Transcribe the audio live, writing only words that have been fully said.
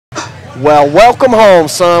Well, welcome home,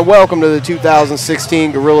 son. Welcome to the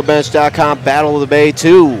 2016 GorillaBench.com Battle of the Bay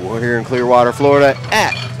 2. We're here in Clearwater, Florida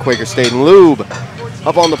at Quaker State and Lube.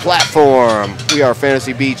 Up on the platform, we are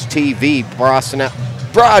Fantasy Beach TV,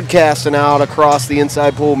 broadcasting out across the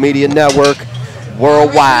Inside Pool Media Network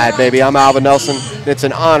worldwide, baby. I'm Alvin Nelson. It's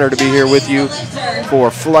an honor to be here with you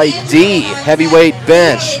for Flight D, Heavyweight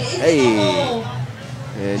Bench. Hey,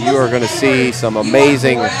 and you are going to see some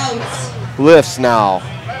amazing lifts now.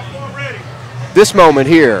 This moment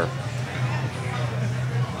here,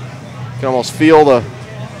 you can almost feel the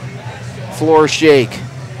floor shake.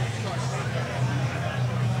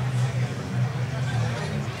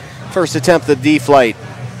 First attempt at the D flight.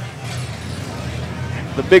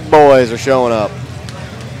 The big boys are showing up.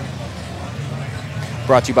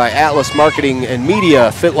 Brought to you by Atlas Marketing and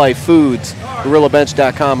Media, Fit Life Foods,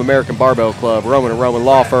 GorillaBench.com, American Barbell Club, Roman & Roman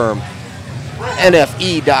Law Firm,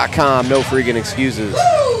 NFE.com, no freaking excuses.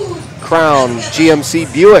 Crown GMC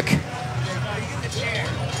Buick.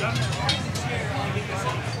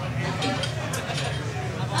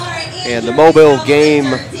 And the mobile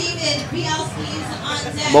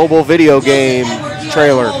video game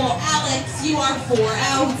trailer. Alex, you are 4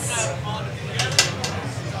 outs.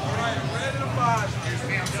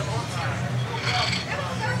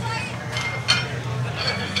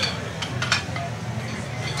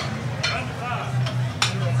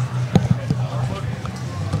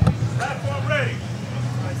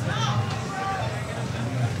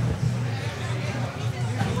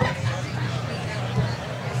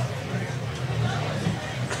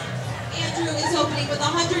 Opening with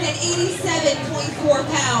 187.4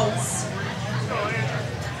 pounds.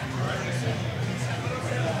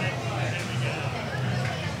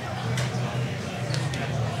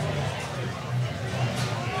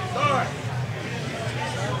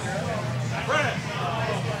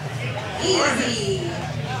 Easy.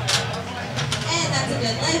 And that's a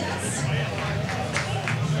good lift.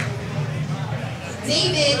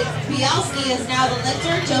 David Bielski is now the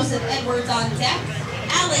lifter. Joseph Edwards on deck.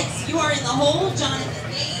 Alex, you are in the hole.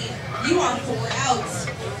 Jonathan Dave, you are 4 outs.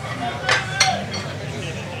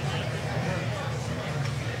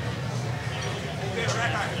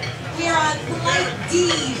 We are on Flight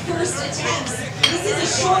D, first attempts. This is a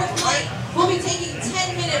short flight. We'll be taking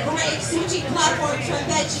 10-minute breaks, switching platforms from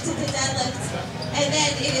bench to the deadlift. And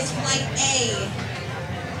then it is Flight A.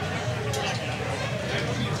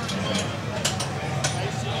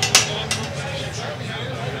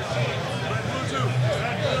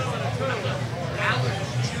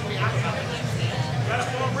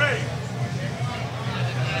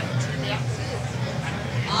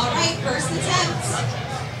 All right, first attempt.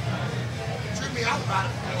 Treat me out about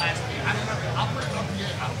it for the last week. I don't know. I'll put it up here.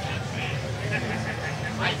 I don't care.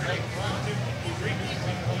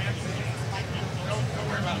 Don't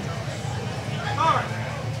worry about it. All right.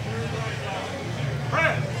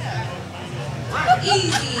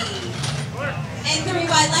 Easy. And 3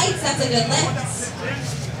 wide lights, that's a good lift.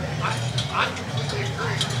 I completely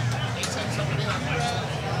agree. He said somebody on my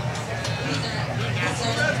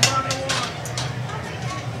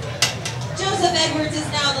Joseph Edwards is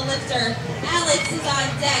now the lifter. Alex is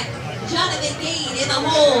on deck. Jonathan Gade in the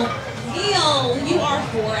hole. Neil, you are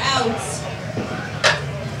 4 outs.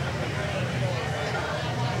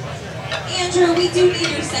 Andrew, we do need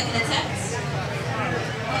your second attempt.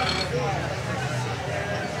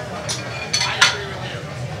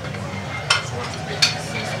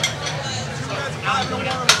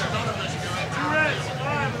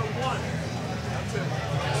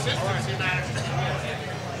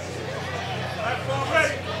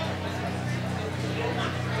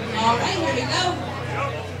 All right, here we go.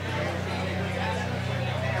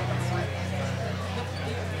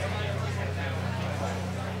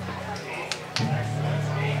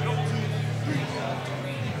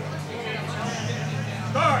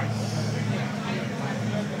 Start.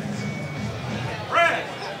 Red.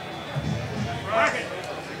 Bracket.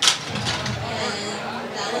 And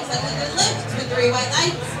that looks like a good lift with 3 white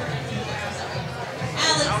lights.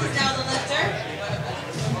 Alex is now the lifter.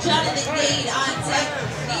 Jonathan Gade on deck.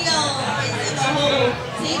 Neil is in the hole.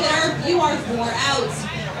 David Earp, you are 4 outs.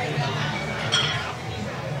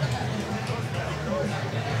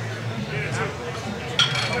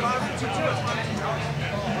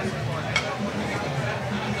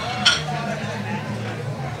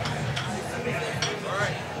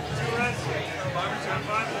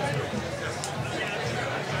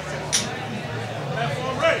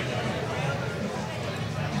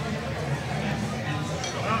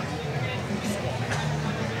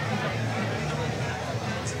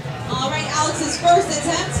 Alex's first attempt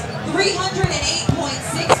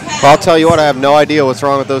Well, I'll tell you what, I have no idea what's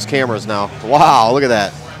wrong with those cameras now. Wow, look at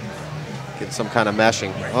that. Getting some kind of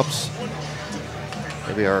meshing. Oops.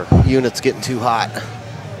 Maybe our unit's getting too hot.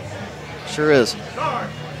 Sure is.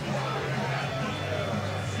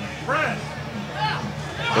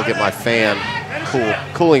 Go get my fan.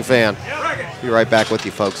 Cooling fan. Be right back with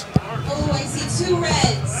you, folks. Oh, I see 2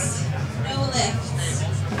 reds. No lifts.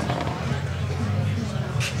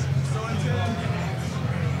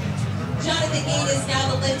 Jonathan Gate is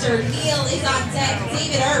now the lifter. Neil is on deck.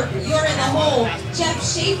 David Earp, you're in the hole. Jeff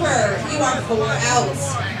Schaefer, you are 4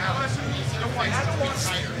 outs.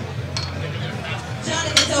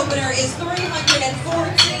 Jonathan's opener is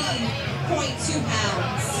 314.2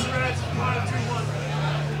 pounds.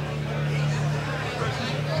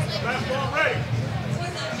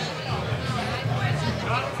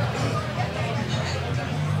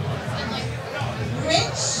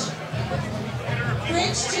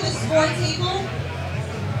 Rich to the score table.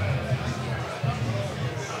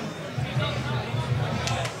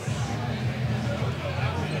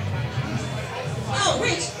 Oh,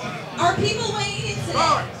 Rich, are people weighing in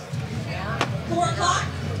today? 4 o'clock?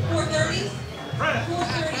 4:30?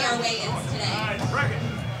 4:30 are weigh-ins today.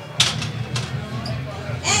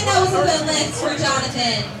 And that was a good lift for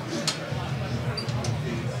Jonathan.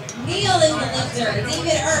 Neil is the lifter.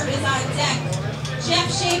 David Earp is on deck. Jeff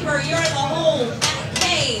Schaefer, you're in the hole. Matt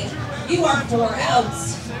Kay, you are 4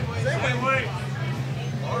 outs. Wait.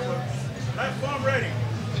 Platform ready.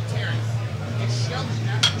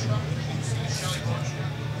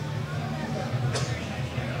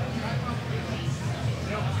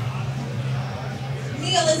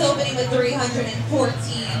 Neil is opening with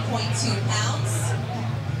 314.2 pounds.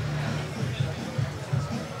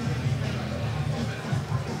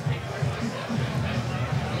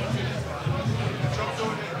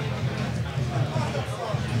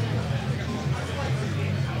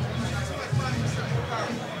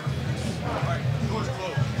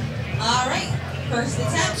 All right, first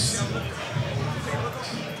attempt.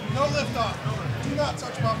 No lift off. Do not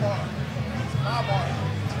touch my bar. My bar.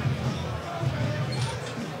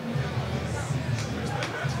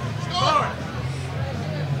 Start.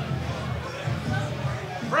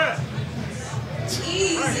 Press.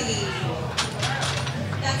 Easy.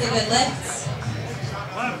 That's a good lift.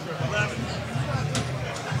 11.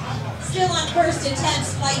 Still on first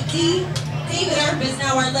attempts, flight D. David Earp is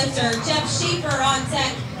now our lifter. Jeff Schaefer on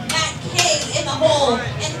deck. Matt Kay in the hole.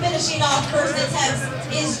 And finishing off first attempts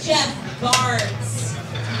is Jeff Barnes.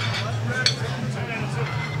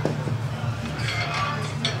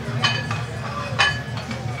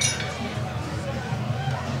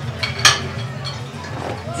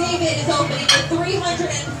 David is opening with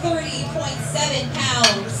 330.7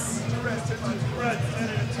 pounds.